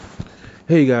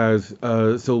Hey guys,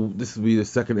 so this will be the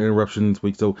second interruption this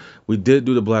week. So we did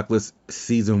do the Blacklist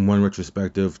season one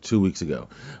retrospective 2 weeks ago,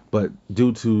 but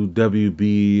due to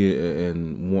WB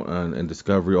and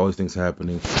Discovery, all these things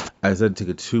happening, I decided to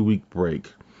take a 2 week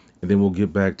break, and then we'll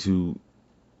get back to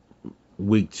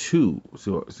week two,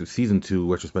 so season two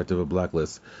retrospective of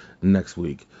Blacklist next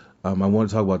week. I want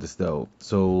to talk about this though.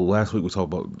 So last week we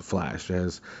talked about The Flash,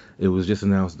 as it was just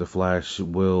announced that The Flash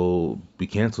will be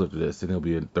canceled after this, and it'll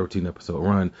be a 13 episode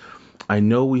run. I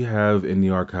know we have in the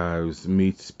archives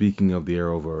me speaking of the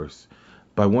Arrowverse,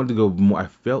 but I wanted to go more. I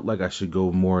felt like I should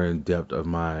go more in depth of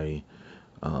my,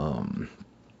 um,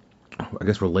 I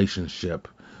guess, relationship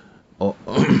uh,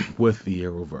 with the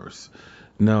Arrowverse.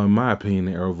 Now, in my opinion,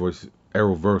 the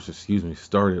Arrowverse, excuse me,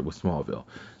 started with Smallville.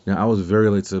 Now, I was very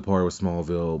late to the party with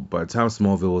Smallville. By the time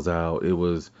Smallville was out,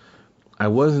 I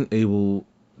wasn't able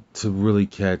to really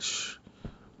catch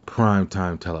prime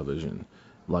time television.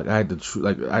 Like I had to,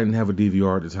 I didn't have a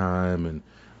DVR at the time, and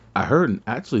I heard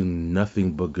actually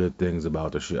nothing but good things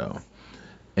about the show.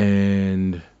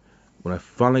 And when I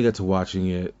finally got to watching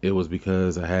it, it was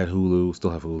because I had Hulu, still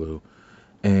have Hulu,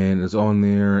 and it's on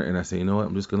there, and I said, you know what,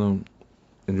 I'm just gonna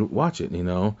watch it,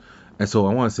 And so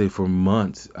I want to say for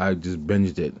months I just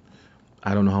binged it.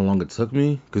 I don't know how long it took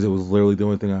me because it was literally the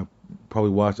only thing I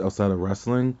probably watched outside of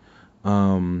wrestling.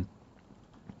 Um,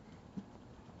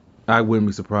 I wouldn't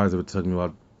be surprised if it took me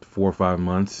about 4 or 5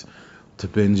 months to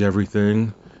binge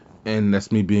everything, and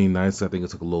that's me being nice. I think it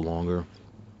took a little longer.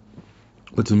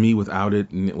 But to me, without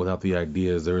it, without the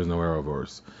ideas, there is no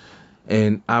Arrowverse.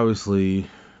 And obviously,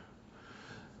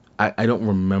 I don't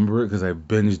remember it because I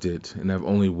binged it and I've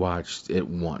only watched it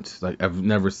once. Like I've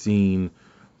never seen.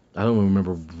 I don't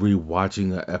remember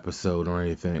rewatching an episode or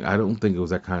anything. I don't think it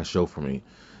was that kind of show for me.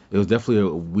 It was definitely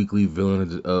a weekly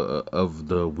villain of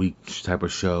the week type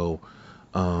of show.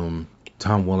 Tom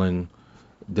Welling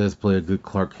does play a good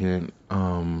Clark Kent.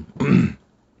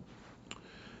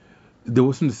 There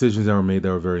were some decisions that were made that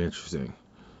were very interesting.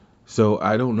 So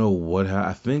I don't know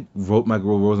I think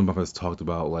Michael Rosenbaum has talked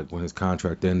about like when his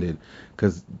contract ended,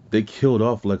 because they killed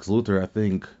off Lex Luthor. I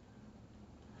think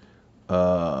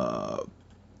uh,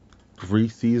 3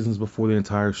 seasons before the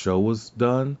entire show was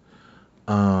done.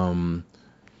 Um,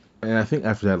 and I think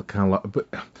after that kind of, but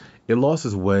it lost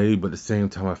its way. But at the same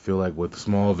time, I feel like with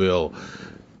Smallville,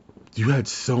 you had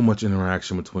so much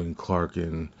interaction between Clark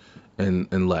and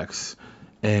Lex,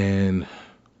 and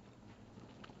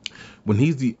when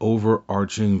he's the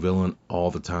overarching villain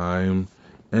all the time,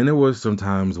 and there was some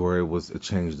times where it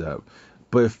changed up,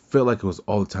 but it felt like it was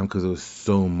all the time because it was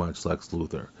so much Lex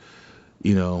Luthor,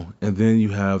 And then you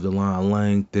have the Lana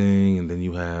Lang thing, and then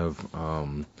you have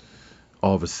all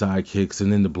of his sidekicks,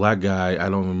 and then the black guy, I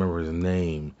don't remember his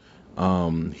name.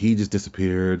 He just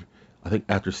disappeared. I think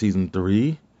after season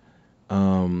three.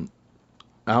 Um,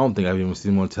 I don't think I've even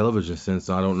seen him on television since.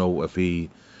 So I don't know if he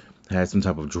had some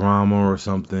type of drama or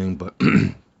something, but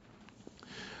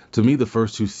to me, the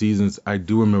first 2 seasons, I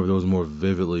do remember those more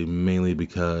vividly, mainly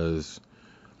because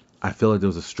I feel like there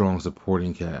was a strong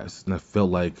supporting cast, and I felt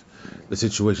like the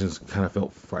situations kind of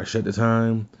felt fresh at the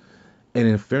time. And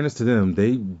in fairness to them,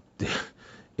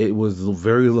 it was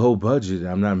very low budget.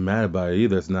 I'm not mad about it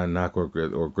either. It's not a knock or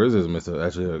criticism. It's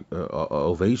actually a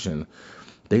ovation.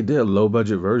 They did a low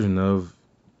budget version of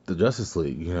the Justice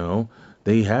League.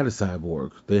 They had a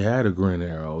Cyborg, they had a Green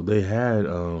Arrow, they had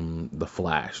the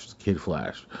Flash, Kid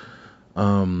Flash.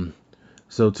 Um,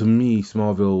 so to me,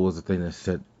 Smallville was the thing that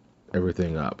set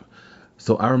everything up.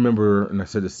 So I remember, and I've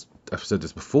said this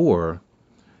before.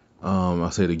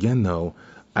 I'll say it again though.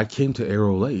 I came to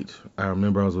Arrow late. I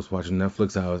remember I was just watching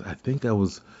Netflix. I think, I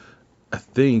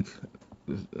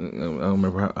don't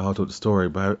remember how I told the story,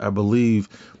 but I believe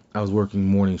I was working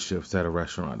morning shifts at a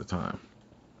restaurant at the time.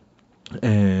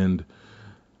 And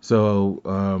so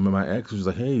my ex was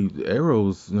like, "Hey,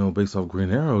 Arrow's based off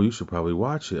Green Arrow. You should probably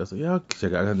watch it." I was like, "Yeah, I'll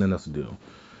check it out. I got nothing else to do."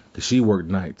 Cause she worked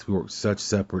nights. We worked such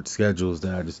separate schedules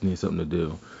that I just need something to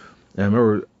do. And I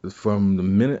remember from the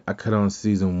minute I cut on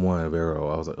season one of Arrow,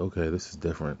 I was like, "Okay, this is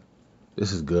different.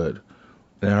 This is good."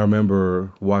 And I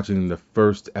remember watching the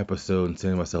first episode and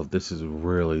saying to myself, "This is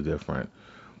really different.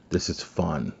 This is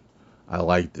fun. I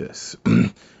like this."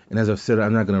 And as I've said,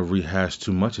 I'm not going to rehash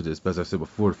too much of this, but as I said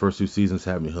before, the first 2 seasons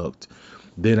had me hooked.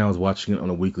 Then I was watching it on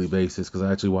a weekly basis because I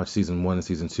actually watched season one and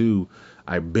season two.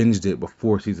 I binged it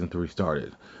before season three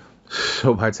started.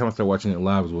 So by the time I started watching it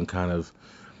live was when kind of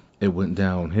it went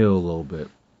downhill a little bit,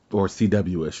 or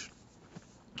CW-ish.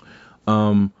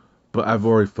 Um, but I've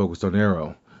already focused on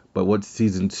Arrow. But what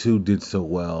season two did so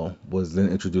well was then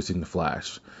introducing the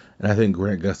Flash. And I think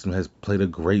Grant Gustin has played a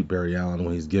great Barry Allen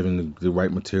when he's given the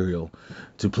right material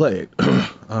to play it.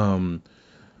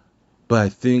 But I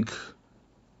think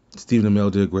Stephen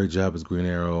Amell did a great job as Green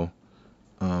Arrow.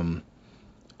 Um,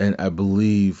 and I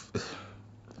believe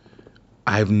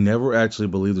I've never actually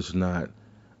believed this or not.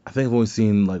 I think I've only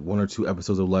seen like one or two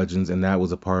episodes of Legends, and that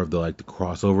was a part of the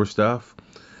crossover stuff.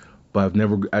 But I've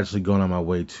never actually gone on my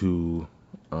way to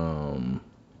um,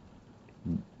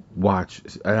 watch.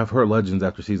 I've heard Legends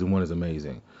after season one is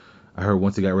amazing. I heard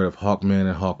once they got rid of Hawkman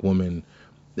and Hawkwoman,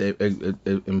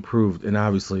 it improved, and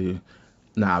obviously,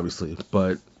 not obviously,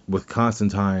 but with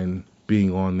Constantine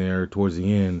being on there towards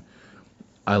the end,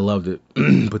 I loved it.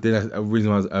 But then the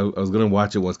reason why I was gonna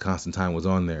watch it was Constantine was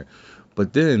on there.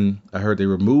 But then I heard they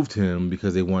removed him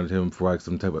because they wanted him for like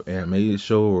some type of animated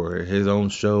show or his own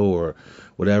show or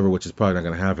whatever, which is probably not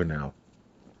gonna happen now.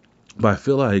 But I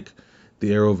feel like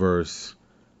the Arrowverse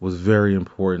was very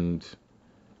important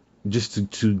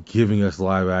just to giving us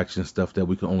live action stuff that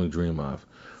we can only dream of.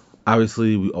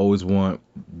 Obviously, we always want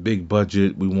big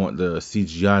budget. We want the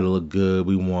CGI to look good.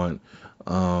 We want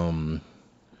um,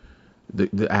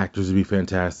 the actors to be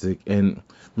fantastic. And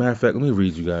matter of fact, let me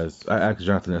read you guys. I asked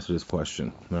Jonathan answer this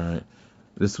question. All right,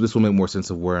 this will make more sense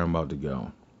of where I'm about to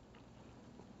go.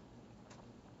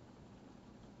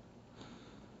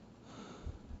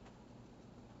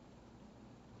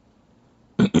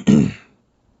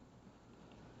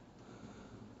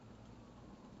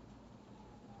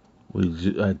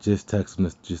 I just texted him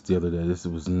this just the other day. This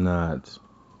was not.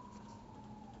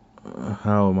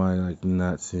 How am I like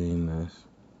not seeing this?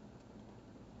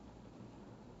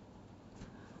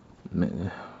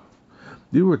 Man,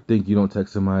 you would think you don't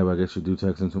text somebody, but I guess you do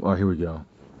text him. Oh, here we go.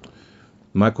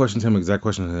 My question to him, exact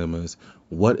question to him is,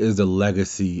 what is the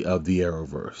legacy of the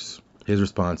Arrowverse? His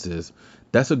response is,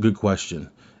 that's a good question.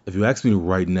 If you ask me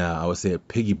right now, I would say it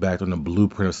piggybacked on the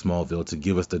blueprint of Smallville to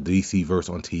give us the DC verse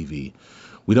on TV.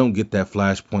 We don't get that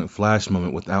Flashpoint Flash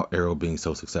moment without Arrow being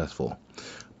so successful.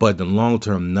 But in the long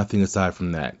term, nothing aside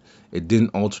from that. It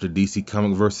didn't alter the DC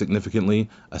comic verse significantly.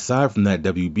 Aside from that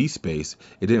WB space,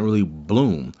 it didn't really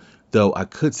bloom. Though I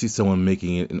could see someone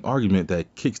making it an argument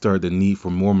that kickstarted the need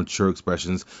for more mature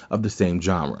expressions of the same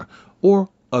genre, or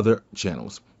other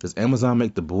channels. Does Amazon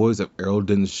make The Boys if Arrow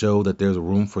didn't show that there's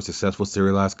room for a successful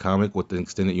serialized comic with an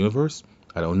extended universe?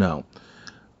 I don't know.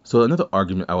 So another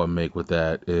argument I would make with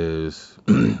that is,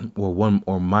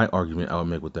 or my argument I would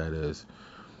make with that is,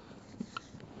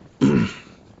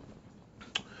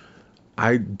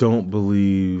 I don't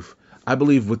believe. I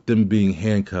believe with them being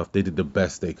handcuffed, they did the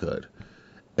best they could.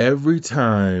 Every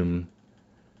time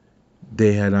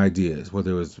they had ideas,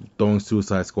 whether it was throwing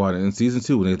Suicide Squad in season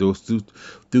two, when they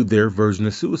threw their version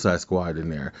of Suicide Squad in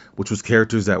there, which was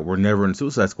characters that were never in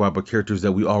Suicide Squad, but characters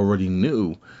that we already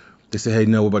knew. They said, "Hey,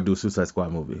 no, we're about to do a Suicide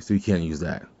Squad movie, so you can't use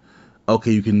that."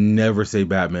 Okay, you can never say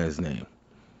Batman's name.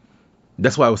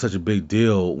 That's why it was such a big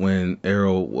deal when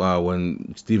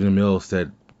when Stephen Amell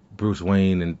said Bruce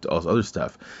Wayne and all this other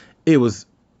stuff. It was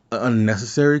an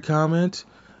unnecessary comment,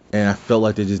 and I felt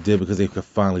like they just did because they could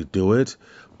finally do it.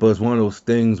 But it's one of those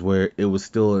things where it was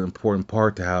still an important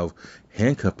part to how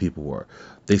handcuffed people were.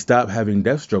 They stopped having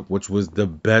Deathstroke, which was the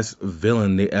best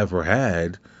villain they ever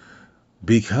had,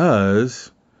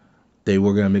 because they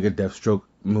were gonna make a Deathstroke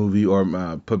movie or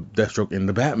put Deathstroke in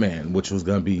the Batman, which was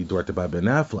gonna be directed by Ben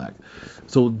Affleck.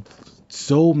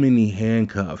 So many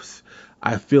handcuffs.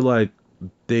 I feel like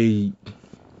they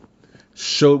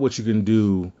showed what you can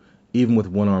do even with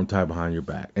one arm tied behind your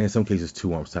back, and in some cases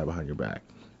two arms tied behind your back.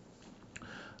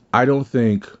 I don't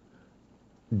think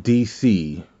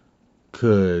DC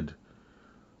could,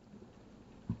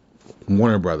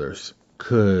 Warner Brothers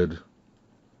could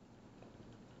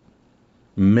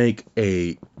make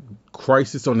a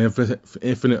Crisis on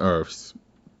Infinite Earths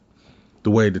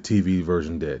the way the TV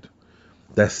version did.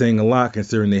 That's saying a lot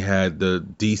considering they had the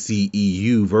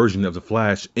DCEU version of the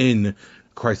Flash in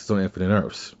Crisis on Infinite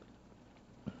Earths.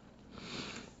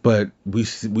 But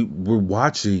we're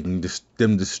watching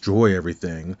them destroy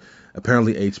everything.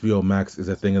 Apparently, HBO Max is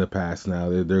a thing of the past now.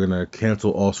 They're gonna cancel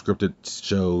all scripted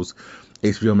shows.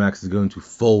 HBO Max is going to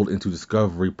fold into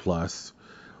Discovery Plus,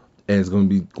 and it's going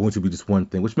to be just one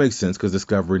thing, which makes sense because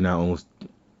Discovery now owns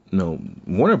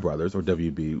Warner Brothers or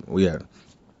WB. Well, yeah.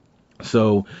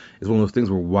 So it's one of those things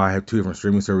where why have two different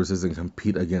streaming services and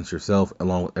compete against yourself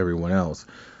along with everyone else?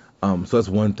 So that's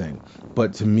one thing.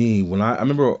 But to me, when I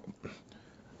remember,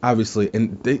 obviously,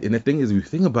 and the thing is, if you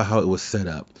think about how it was set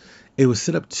up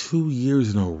 2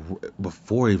 years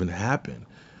before it even happened,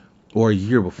 or a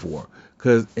year before.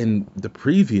 Because in the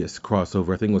previous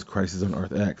crossover, I think it was Crisis on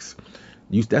Earth X,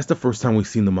 that's the first time we've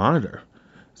seen the Monitor.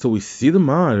 So we see the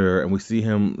Monitor and we see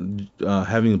him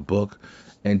having a book,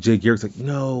 and Jay Garrick's like,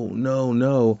 no, no,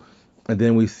 no. And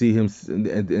then we see him,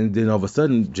 and then all of a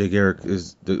sudden, Jay Garrick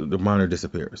is the Monitor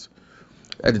disappears.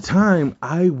 At the time,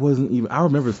 I wasn't even. I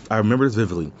remember this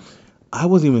vividly. I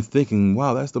wasn't even thinking,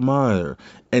 wow, that's the Monitor,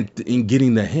 and in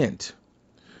getting the hint.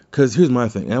 Because here's my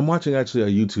thing. I'm watching actually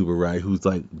a YouTuber, right, who's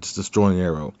like just destroying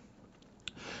Arrow.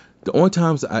 The only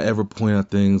times I ever point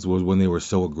out things was when they were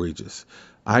so egregious.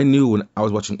 I knew when I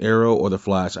was watching Arrow or The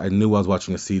Flash, I knew I was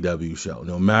watching a CW show.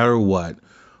 No matter what,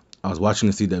 I was watching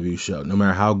a CW show. No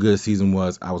matter how good a season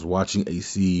was, I was watching a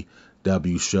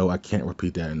CW show. I can't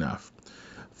repeat that enough.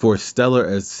 For as stellar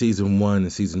as season 1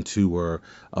 and season 2 were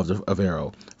of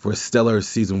Arrow, for as stellar as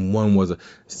season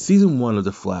 1 of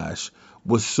The Flash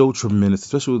was so tremendous,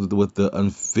 especially with the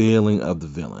unveiling of the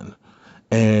villain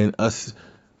and us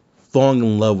falling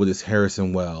in love with this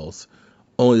Harrison Wells,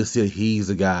 only to see that he's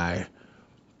the guy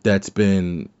that's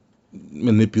been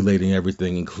manipulating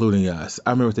everything, including us. I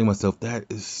remember thinking to myself, that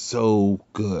is so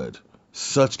good.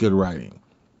 Such good writing.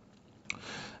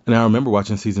 And I remember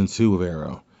watching season 2 of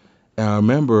Arrow. And I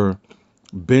remember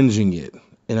binging it.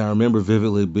 And I remember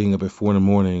vividly being up at 4 in the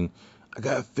morning. I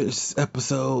gotta finish this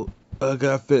episode. I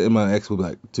gotta fit. And my ex would be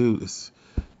like, dude,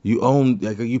 you own,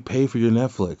 like, you pay for your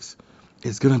Netflix.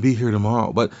 It's gonna be here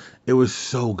tomorrow. But it was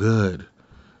so good.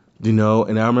 You know,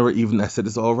 and I remember I said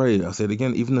this already, I'll say it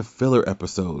again, even the filler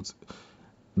episodes,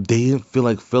 they didn't feel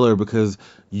like filler because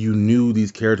you knew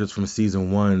these characters from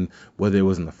season 1, whether it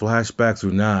was in the flashbacks or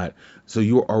not, so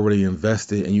you were already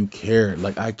invested and you cared.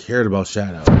 Like, I cared about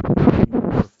Shadow. You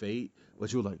were Fate,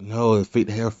 but you were like, no,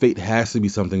 Fate has to be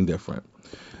something different.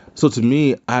 So to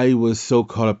me, I was so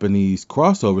caught up in these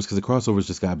crossovers because the crossovers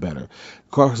just got better.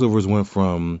 Crossovers went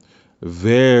from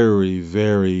very,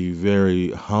 very, very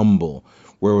humble,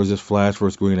 where it was just Flash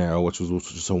vs. Green Arrow, which was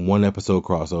just a 1-episode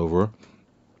crossover,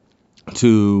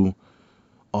 to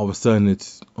all of a sudden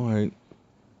it's, all right,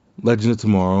 Legend of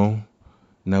Tomorrow.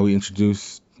 Now we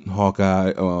introduce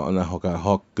Hawkeye, not Hawkeye,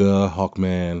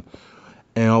 Hawkman,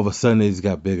 and all of a sudden it's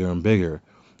got bigger and bigger.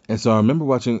 And so I remember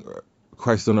watching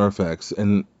Crisis on Earth X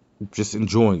and just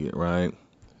enjoying it, right?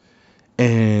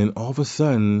 And all of a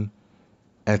sudden,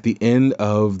 at the end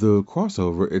of the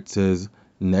crossover, it says,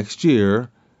 next year,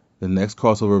 the next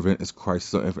crossover event is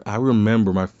Crisis on Earth. I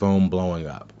remember my phone blowing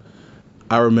up.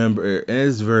 I remember, and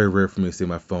it's very rare for me to see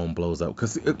my phone blows up,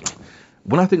 because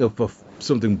when I think of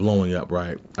something blowing up,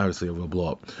 right, obviously it will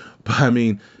blow up, but I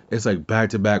mean, it's like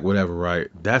back to back, whatever, right?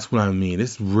 That's what I mean.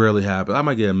 This rarely happens. I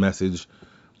might get a message,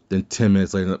 then 10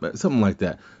 minutes later, something like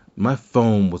that. My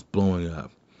phone was blowing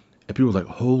up, and people were like,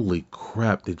 holy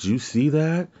crap, did you see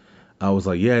that? I was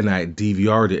like, yeah, and I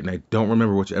DVR'd it, and I don't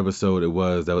remember which episode it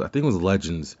was. I think it was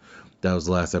Legends. That was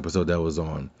the last episode that was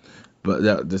on.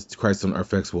 But this Crisis on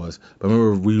Earth X was. But I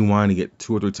remember rewinding it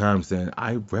 2 or 3 times saying,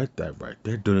 I read that right.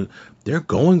 They're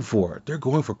going for it. They're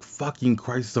going for fucking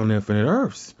Crisis on Infinite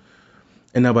Earths.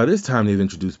 And now by this time they've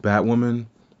introduced Batwoman,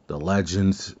 the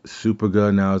Legends,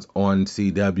 Supergirl now is on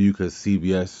CW because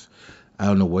CBS, I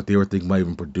don't know what they were thinking about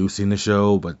even producing the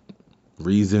show, but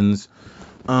reasons.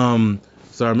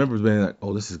 So I remember being like,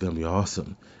 oh, this is going to be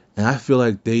awesome. And I feel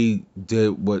like they did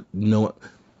what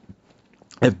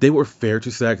if they were fair to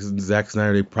Zack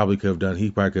Snyder, they probably could have done. He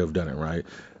probably could have done it, right?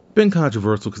 Been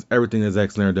controversial because everything that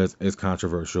Zack Snyder does is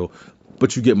controversial,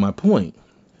 but you get my point.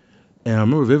 And I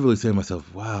remember vividly saying to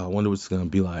myself, "Wow, I wonder what it's gonna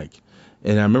be like."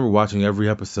 And I remember watching every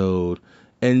episode,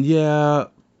 and yeah,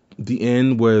 the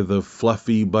end where the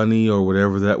fluffy bunny or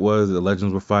whatever that was, the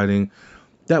Legends were fighting,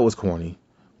 that was corny.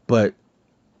 But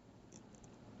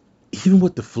even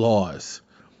with the flaws,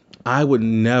 I would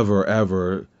never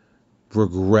ever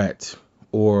regret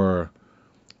or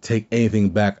take anything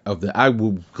back of that. I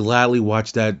would gladly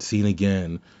watch that scene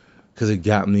again because it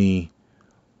got me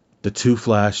the 2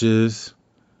 flashes,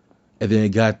 and then it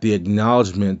got the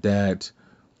acknowledgement that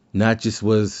not just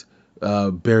was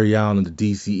Barry Allen in the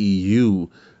DCEU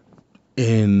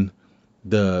in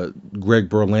the Greg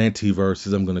Berlanti verse,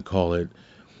 as I'm going to call it,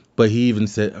 but he even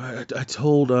said, I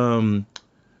told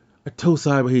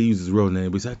Cyber, he used his real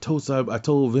name, but he said, I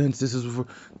told Vince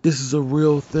this is a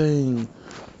real thing,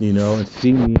 you know, and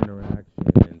seeing the interaction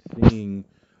and seeing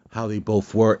how they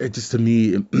both were, it just, to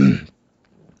me, it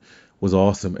was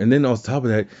awesome. And then on top of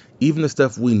that, even the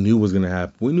stuff we knew was going to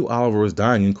happen, we knew Oliver was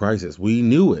dying in Crisis, we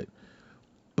knew it,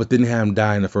 but didn't have him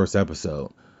die in the first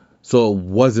episode, so it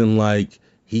wasn't like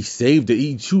he saved it.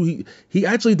 He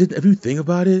actually didn't, if you think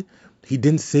about it, he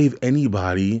didn't save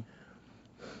anybody,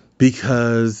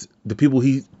 because the people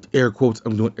he, air quotes,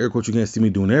 I'm doing air quotes, you can't see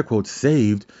me doing air quotes,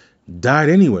 saved, died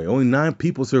anyway. Only 9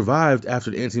 people survived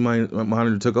after the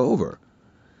Anti-Monitor took over.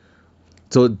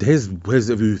 So his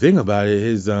if you think about it,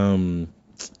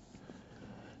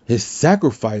 his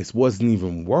sacrifice wasn't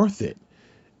even worth it.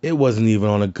 It wasn't even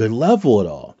on a good level at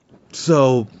all.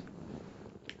 So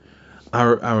I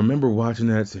remember watching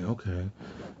that and saying, okay.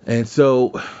 And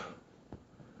so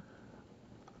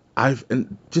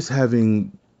and just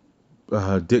having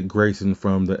Dick Grayson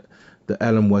from the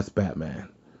Adam West Batman,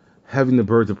 having the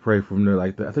Birds of Prey from there,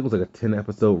 I think it was like a 10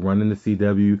 episode run in the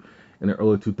CW in the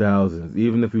early 2000s.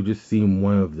 Even if you just seen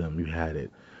one of them, you had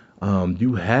it.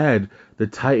 You had the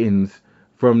Titans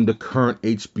from the current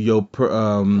HBO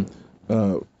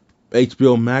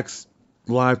Max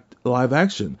live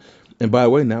action. And by the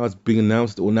way, now it's being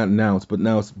announced, well, not announced, but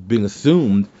now it's being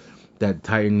assumed that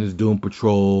Titans, Doom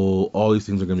Patrol, all these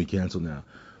things are going to be canceled now.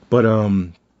 But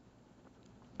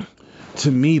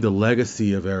to me, the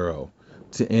legacy of Arrow,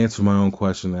 to answer my own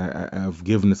question, I've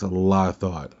given this a lot of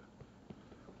thought.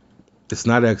 It's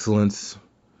not excellence.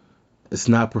 It's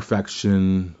not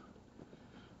perfection.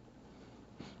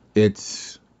 We're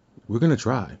going to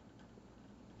try.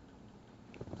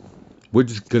 We're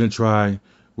just going to try.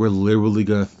 We're literally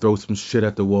going to throw some shit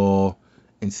at the wall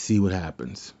and see what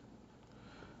happens.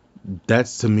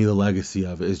 That's to me the legacy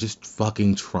of it, is just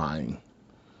fucking trying.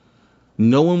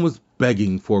 No one was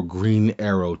begging for a Green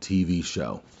Arrow TV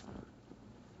show.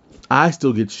 I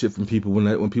still get shit from people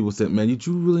when people say, man, did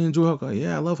you really enjoy Hawkeye?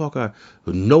 Yeah, I love Hawkeye.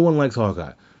 But no one likes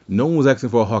Hawkeye. No one was asking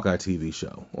for a Hawkeye TV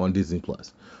show on Disney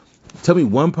Plus. Tell me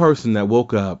one person that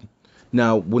woke up.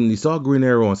 Now, when you saw Green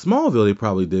Arrow on Smallville, they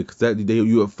probably did, because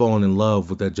you had fallen in love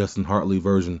with that Justin Hartley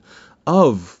version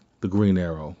of the Green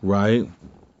Arrow, right?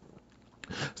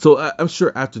 So I'm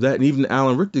sure after that, and even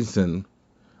Alan Richardson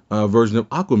version of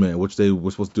Aquaman, which they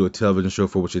were supposed to do a television show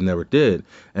for, which they never did.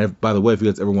 And by the way, if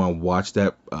you guys ever want to watch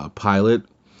that pilot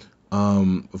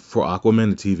for Aquaman,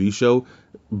 the TV show,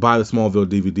 buy the Smallville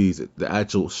DVDs. The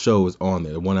actual show is on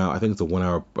there. 1 hour, I think it's a 1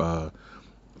 hour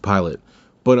pilot.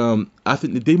 But I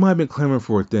think they might have been clamoring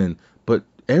for it then. But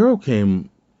Arrow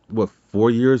came,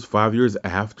 5 years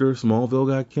after Smallville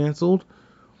got canceled?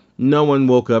 No one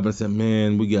woke up and said,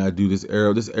 man, we gotta do this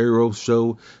Arrow. This Arrow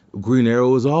show, Green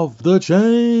Arrow is off the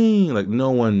chain. Like, no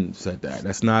one said that.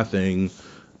 That's not a thing.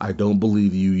 I don't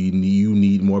believe you. You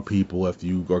need more people if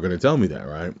you are gonna tell me that,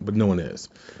 right? But no one is.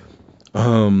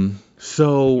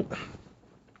 So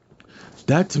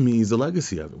that to me is the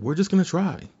legacy of it. We're just gonna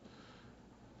try.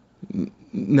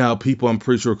 Now, people, I'm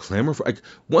pretty sure, clamor for, like,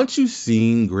 once you've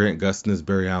seen Grant Gustin as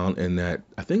Barry Allen in that,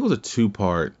 I think it was a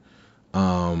 2-part,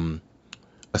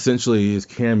 essentially his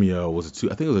cameo was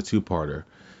I think it was a 2-parter,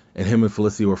 and him and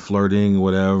Felicity were flirting or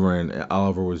whatever, and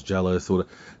Oliver was jealous. So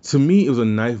to me, it was a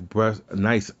nice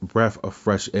breath of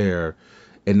fresh air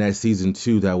in that season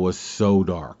 2 that was so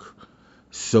dark,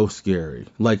 so scary.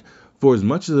 Like, for as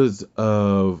much as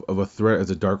of a threat as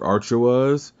a Dark Archer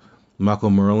was, Michael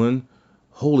Merlin,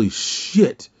 holy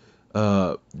shit,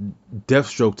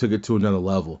 Deathstroke took it to another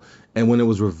level. And when it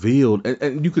was revealed,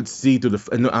 and you could see through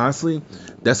and honestly,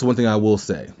 that's one thing I will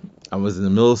say. I was in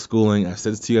the middle of schooling. I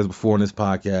said this to you guys before on this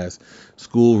podcast.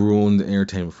 School ruined the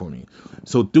entertainment for me.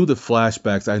 So through the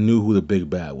flashbacks, I knew who the big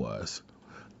bad was.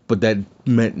 But that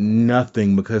meant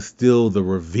nothing, because still the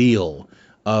reveal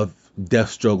of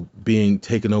Deathstroke being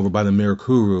taken over by the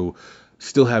Mirakuru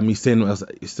still had me saying to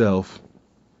myself,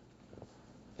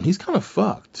 he's kind of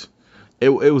fucked. It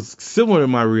was similar to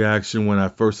my reaction when I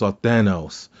first saw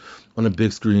Thanos on the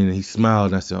big screen and he smiled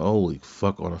and I said, holy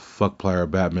fuck, on a fuck player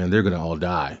Batman, they're gonna all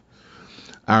die.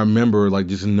 I remember like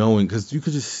just knowing, because you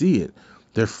could just see it.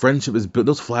 Their friendship is built.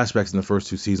 Those flashbacks in the first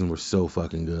 2 seasons were so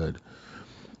fucking good.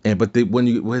 But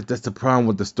that's the problem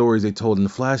with the stories they told in the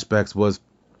flashbacks, was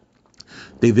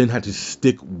they then had to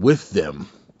stick with them.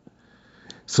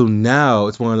 So now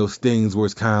it's one of those things where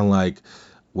it's kind of like,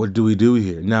 what do we do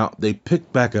here? Now they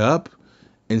picked back up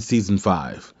in season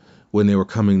 5 when they were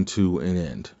coming to an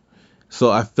end. So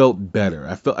I felt better.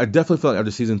 I definitely felt like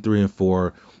after season 3 and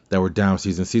 4 that were down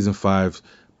season 5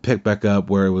 picked back up,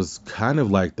 where it was kind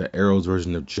of like the Arrow's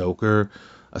version of Joker,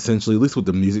 essentially, at least with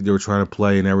the music they were trying to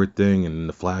play and everything, and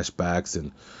the flashbacks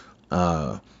and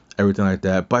everything like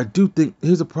that. But I do think,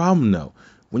 here's a problem though.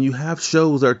 When you have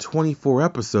shows that are 24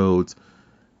 episodes,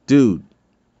 dude,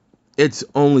 it's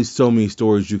only so many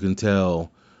stories you can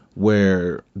tell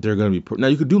where they're going to be. Now,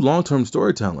 you could do long-term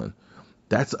storytelling.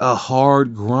 That's a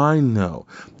hard grind, though.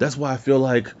 That's why I feel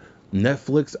like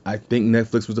Netflix, I think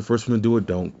Netflix was the first one to do it.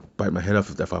 Don't bite my head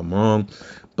off if I'm wrong.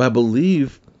 But I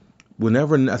believe I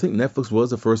think Netflix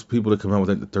was the first people to come out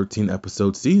with the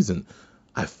 13-episode season.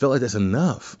 I felt like that's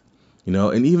enough.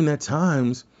 And even at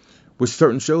times with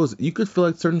certain shows, you could feel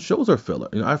like certain shows are filler.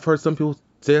 I've heard some people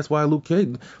say that's why Luke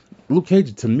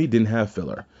Cage to me didn't have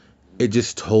filler. it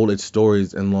just told its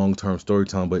stories in long-term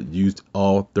storytelling, but used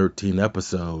all 13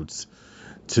 episodes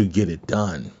to get it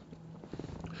done.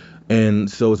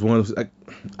 And so it's one of those, like,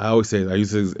 I always say, I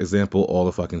use this example all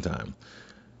the fucking time.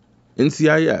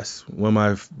 NCIS, one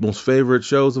of my most favorite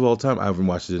shows of all time. I haven't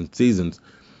watched it in seasons,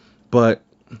 but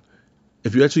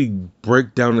if you actually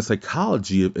break down the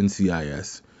psychology of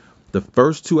NCIS, the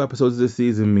first 2 episodes of this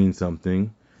season mean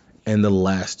something, and the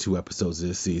last 2 episodes of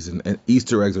this season, and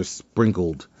Easter eggs are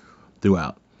sprinkled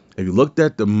throughout. If you looked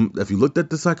at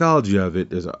the psychology of it,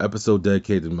 there's an episode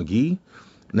dedicated to McGee,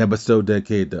 an episode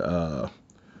dedicated to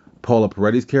Paula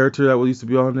Paretti's character that used to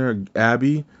be on there,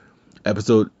 Abby.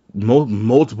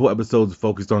 Multiple episodes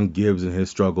focused on Gibbs and his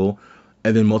struggle,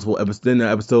 and then an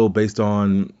episode based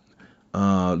on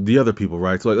the other people,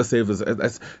 right? So like, let's say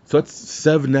that's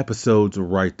 7 episodes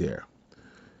right there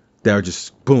that are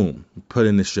just boom put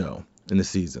in the show in the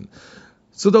season.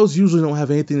 So those usually don't have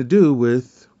anything to do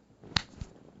with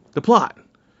the plot.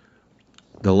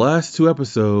 The last 2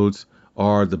 episodes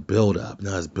are the build up.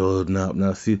 Now it's building up.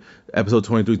 Now see, episode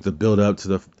 23 is the build up to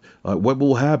the what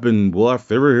will happen? Will our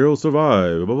favorite hero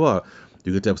survive? Blah blah blah.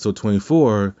 You get to episode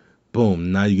 24,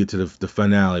 boom. Now you get to the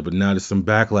finale, but now there's some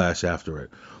backlash after it.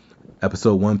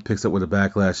 Episode 1 picks up what the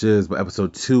backlash is, but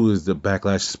episode 2 is the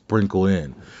backlash sprinkled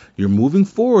in. You're moving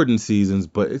forward in seasons,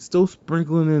 but it's still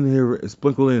sprinkling in here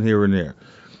and there.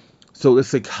 So the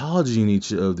psychology in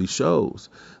each of these shows.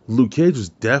 Luke Cage was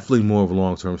definitely more of a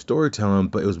long-term storytelling,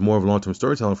 but it was more of a long-term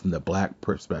storytelling from the black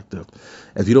perspective.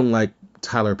 If you don't like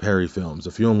Tyler Perry films,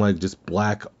 if you don't like just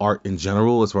black art in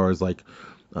general, as far as like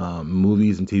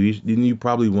movies and TV, then you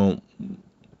probably won't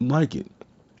like it.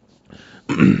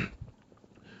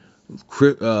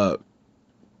 Sorry,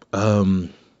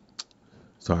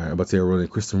 I'm about to say her name,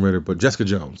 Kristen Ritter, but Jessica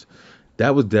Jones.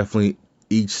 That was definitely,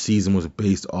 each season was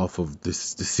based off of the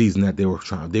season that they weren't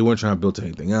trying to build to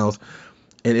anything else,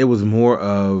 and it was more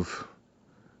of,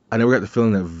 I never got the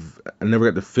feeling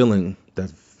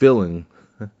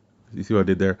you see what I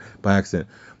did there by accident.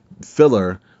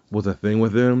 Filler was a thing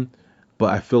with them, but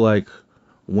I feel like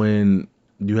when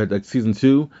you had like season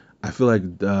 2, I feel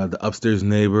like the upstairs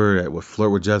neighbor that would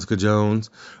flirt with Jessica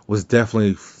Jones was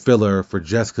definitely filler for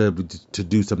Jessica to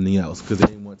do something else, because they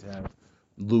didn't want to have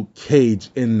Luke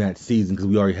Cage in that season, because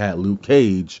we already had Luke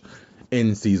Cage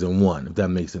in season 1, if that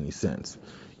makes any sense.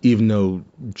 Even though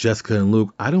Jessica and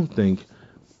Luke, aren't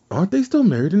they still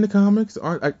married in the comics?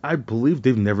 I believe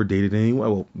they've never dated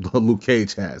anyone. Well, Luke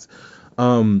Cage has.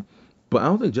 But I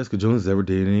don't think Jessica Jones has ever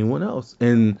dated anyone else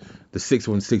in the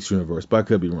 616 universe, but I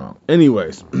could be wrong.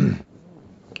 Anyways,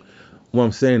 what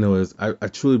I'm saying though is I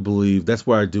truly believe that's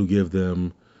why I do give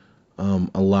them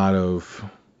a lot of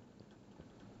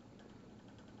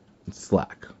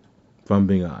slack, if I'm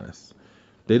being honest.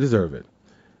 They deserve it.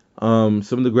 Some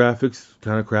of the graphics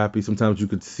kind of crappy. Sometimes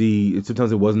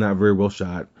it was not very well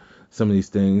shot. Some of these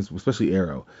things, especially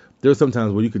Arrow. There were some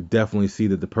times where you could definitely see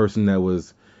that the person that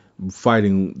was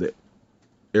fighting the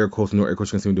air quotes, no air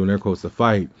quotes, can't see me doing air quotes, the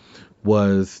fight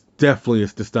was definitely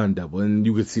the stunt double, and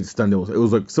you could see the stunt double. It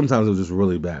was like, sometimes it was just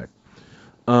really bad.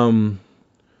 But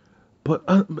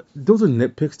those are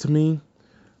nitpicks to me.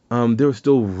 There was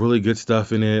still really good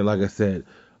stuff in it. Like I said,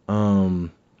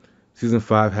 season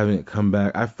 5 having it come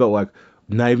back, I felt like,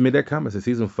 not even made that comment, that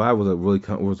season 5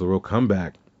 was a real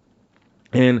comeback,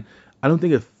 and I don't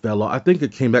think it fell off. I think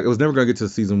it came back. It was never gonna get to the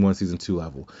season 1, season 2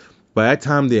 level. By that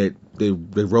time, they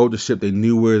rode the ship. They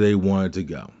knew where they wanted to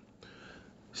go.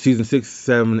 Season 6,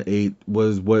 7, 8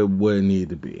 was what it needed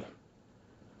to be.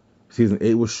 Season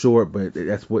 8 was short, but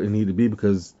that's what it needed to be,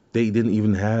 because they didn't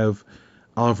even have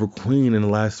Oliver Queen in the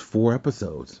last 4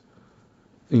 episodes.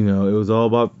 You know, it was all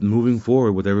about moving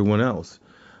forward with everyone else.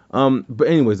 But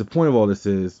anyways, the point of all this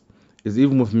is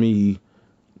even with me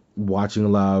watching a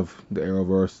lot of the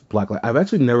Arrowverse, I've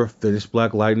actually never finished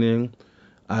Black Lightning.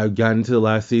 I've gotten into the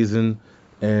last season,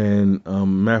 and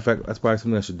matter of fact, that's probably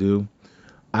something I should do.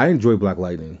 I enjoyed Black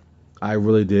Lightning. I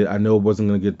really did. I know it wasn't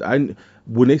gonna get.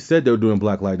 When they said they were doing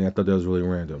Black Lightning, I thought that was really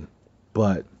random,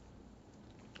 but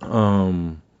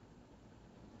I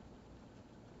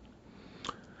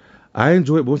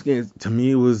enjoyed. Once again, to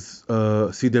me, it was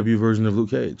a CW version of Luke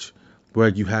Cage, where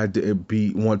you had to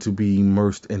want to be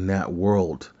immersed in that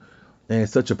world, and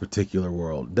it's such a particular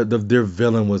world. Their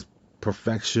villain was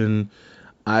perfection.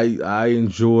 I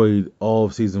enjoyed all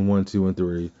of season 1, 2, and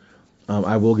 3.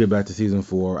 I will get back to season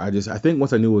 4. I think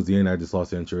once I knew it was the end, I just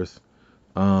lost interest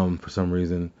for some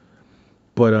reason.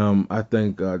 But I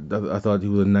thought he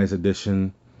was a nice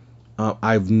addition.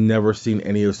 I've never seen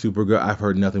any of Supergirl. I've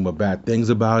heard nothing but bad things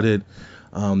about it.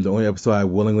 The only episode I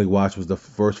willingly watched was the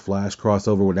first Flash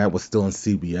crossover when that was still on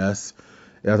CBS.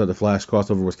 I thought the Flash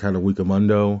crossover was kind of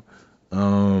weak-a-mundo.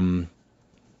 Um,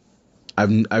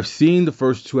 I've seen the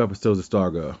first 2 episodes of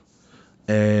Stargo,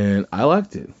 and I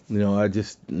liked it. I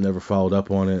just never followed up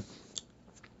on it.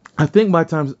 I think by the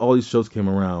time all these shows came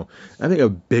around, I think a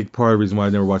big part of the reason why I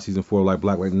never watched season 4 of like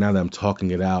Black Light, now that I'm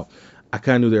talking it out, I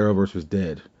kind of knew the Arrowverse was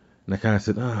dead, and I kind of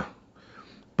said, ah.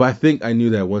 But I think I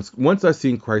knew that once I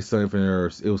seen Christ on Infinite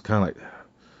Earths, it was kind of like,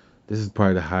 this is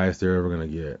probably the highest they're ever gonna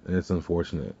get, and it's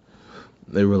unfortunate.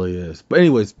 It really is. But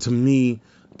anyways, to me,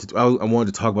 I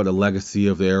wanted to talk about the legacy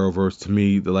of the Arrowverse. To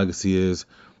me, the legacy is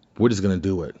we're just gonna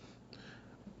do it.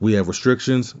 We have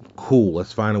restrictions. Cool.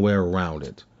 Let's find a way around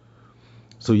it.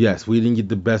 So yes, we didn't get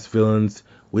the best villains.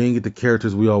 We didn't get the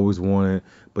characters we always wanted.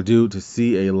 But dude, to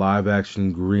see a live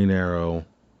action Green Arrow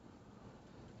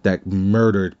that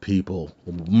murdered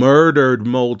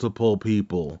multiple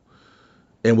people,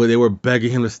 and where they were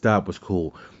begging him to stop was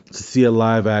cool. To see a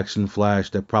live action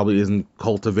Flash that probably isn't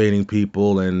cultivating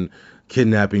people and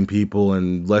kidnapping people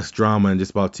and less drama and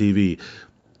just about TV,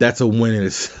 that's a win in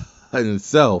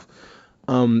itself.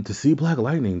 To see Black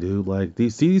Lightning, dude, like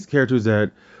see these characters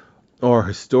that are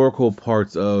historical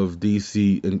parts of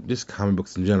DC and just comic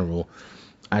books in general,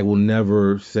 I will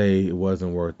never say it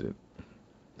wasn't worth it.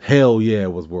 Hell yeah,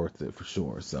 it was worth it for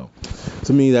sure. So,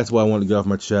 to me, that's why I wanted to get off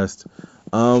my chest.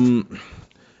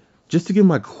 Just to give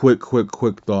my quick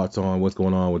thoughts on what's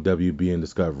going on with WB and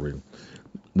Discovery.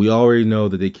 We already know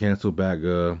that they canceled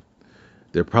Batgirl.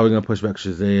 They're probably gonna push back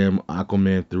Shazam,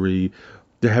 Aquaman 3.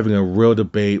 They're having a real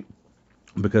debate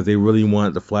because they really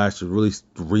want the Flash to really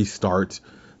restart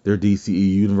their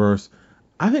DCE universe.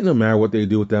 I think no matter what they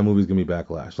do with that movie, it's gonna be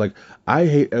backlash. Like, I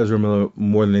hate Ezra Miller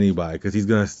more than anybody because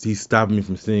he's stopping me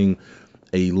from seeing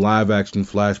a live action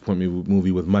Flashpoint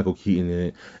movie with Michael Keaton in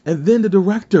it. And then the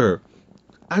director,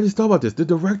 I just thought about this. The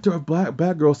director of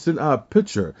Batgirl sent out a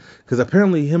picture because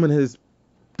apparently him and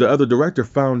the other director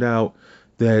found out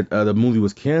that the movie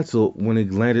was canceled when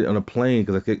it landed on a plane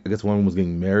because I guess one of them was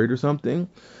getting married or something.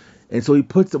 And so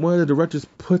one of the directors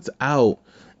puts out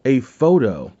a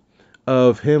photo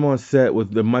of him on set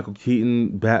with the Michael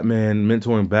Keaton Batman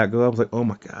mentoring Batgirl. I was like, oh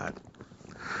my god,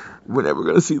 we're never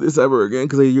gonna see this ever again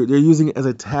because they're using it as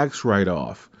a tax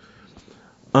write-off.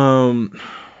 We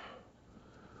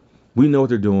know what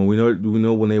they're doing. We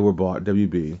know when they were bought,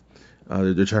 WB.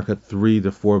 They're trying to cut $3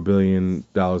 to $4 billion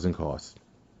in costs.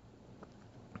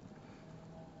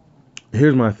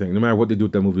 Here's my thing: no matter what they do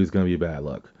with that movie, it's gonna be bad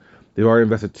luck. They've already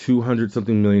invested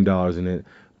 $200-something million in it,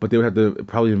 but they would have to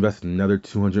probably invest another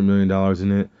 $200 million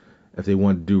in it if they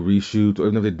wanted to do reshoots, or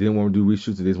even if they didn't want to do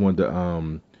reshoots, they just wanted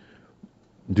to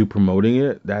do promoting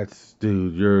it.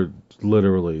 You're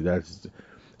literally,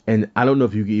 and I don't know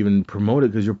if you can even promote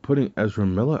it because you're putting Ezra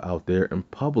Miller out there in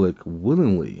public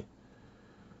willingly.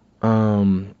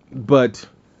 But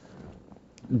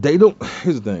they don't.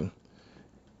 Here's the thing.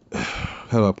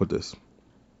 How do I put this?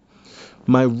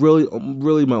 My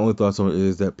really my only thoughts on it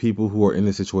is that people who are in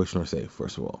this situation are safe.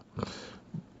 First of all,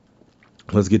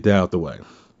 let's get that out the way.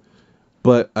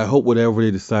 But I hope whatever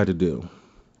they decide to do,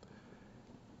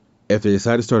 if they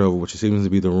decide to start over, which seems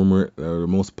to be the rumor, the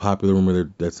most popular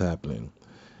rumor that's happening,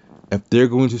 if they're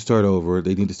going to start over,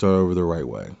 they need to start over the right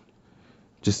way.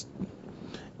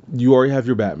 You already have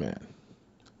your Batman.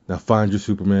 Now find your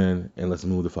Superman and let's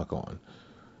move the fuck on.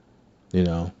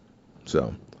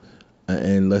 So.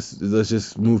 And let's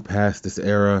just move past this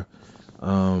era.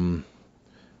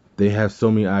 They have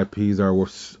so many IPs that are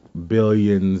worth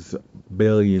billions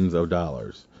of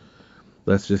dollars.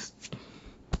 Let's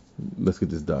get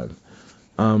this done.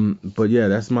 But yeah,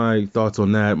 that's my thoughts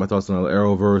on that. My thoughts on the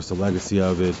Arrowverse, the legacy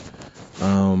of it.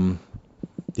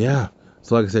 Yeah.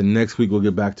 So like I said, next week we'll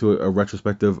get back to a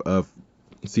retrospective of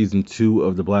season 2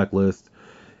 of The Blacklist.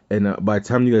 And by the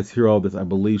time you guys hear all this, I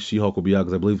believe She-Hulk will be out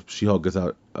because I believe She-Hulk gets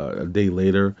out a day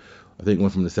later. I think it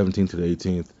went from the 17th to the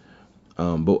 18th.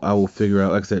 But I will figure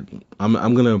out. Like I said,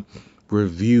 I'm gonna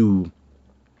review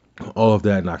all of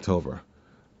that in October.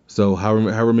 So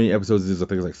however many episodes it is, I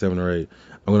think it's like 7 or 8.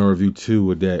 I'm gonna review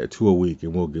 2 a week,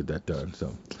 and we'll get that done.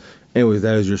 So, anyways,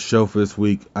 that is your show for this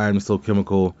week. I am So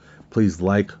Chemical. Please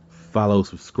like, follow,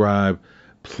 subscribe.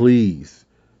 Please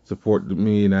support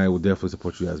me, and I will definitely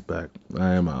support you guys back.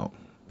 I am out.